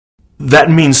that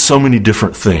means so many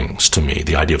different things to me,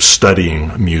 the idea of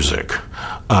studying music.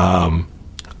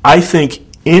 I think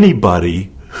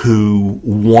anybody who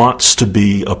wants to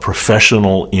be a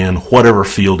professional in whatever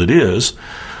field it is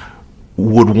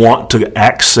would want to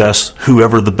access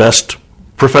whoever the best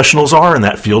professionals are in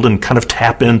that field and kind of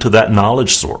tap into that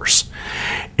knowledge source.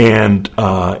 And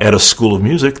at a school of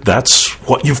music, that's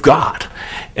what you've got.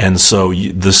 And so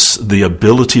the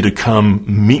ability to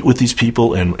come meet with these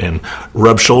people and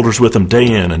rub shoulders with them day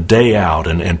in and day out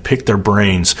and pick their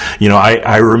brains. You know,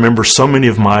 I remember so many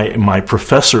of my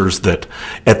professors that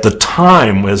at the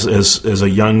time as a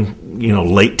young, you know,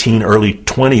 late teen, early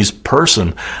 20s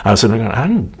person, I was saying,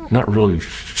 I'm not really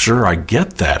sure I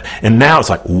get that. And now it's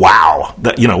like, wow,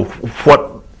 that, you know,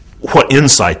 what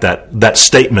insight that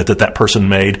statement that person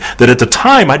made that at the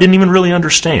time I didn't even really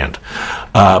understand.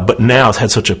 But now it's had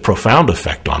such a profound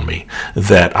effect on me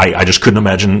that I just couldn't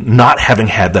imagine not having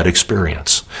had that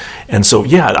experience. And so,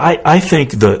 yeah, I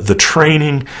think the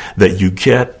training that you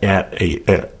get at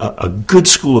a good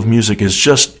school of music is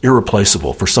just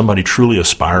irreplaceable for somebody truly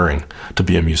aspiring to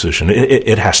be a musician.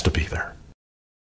 It has to be there.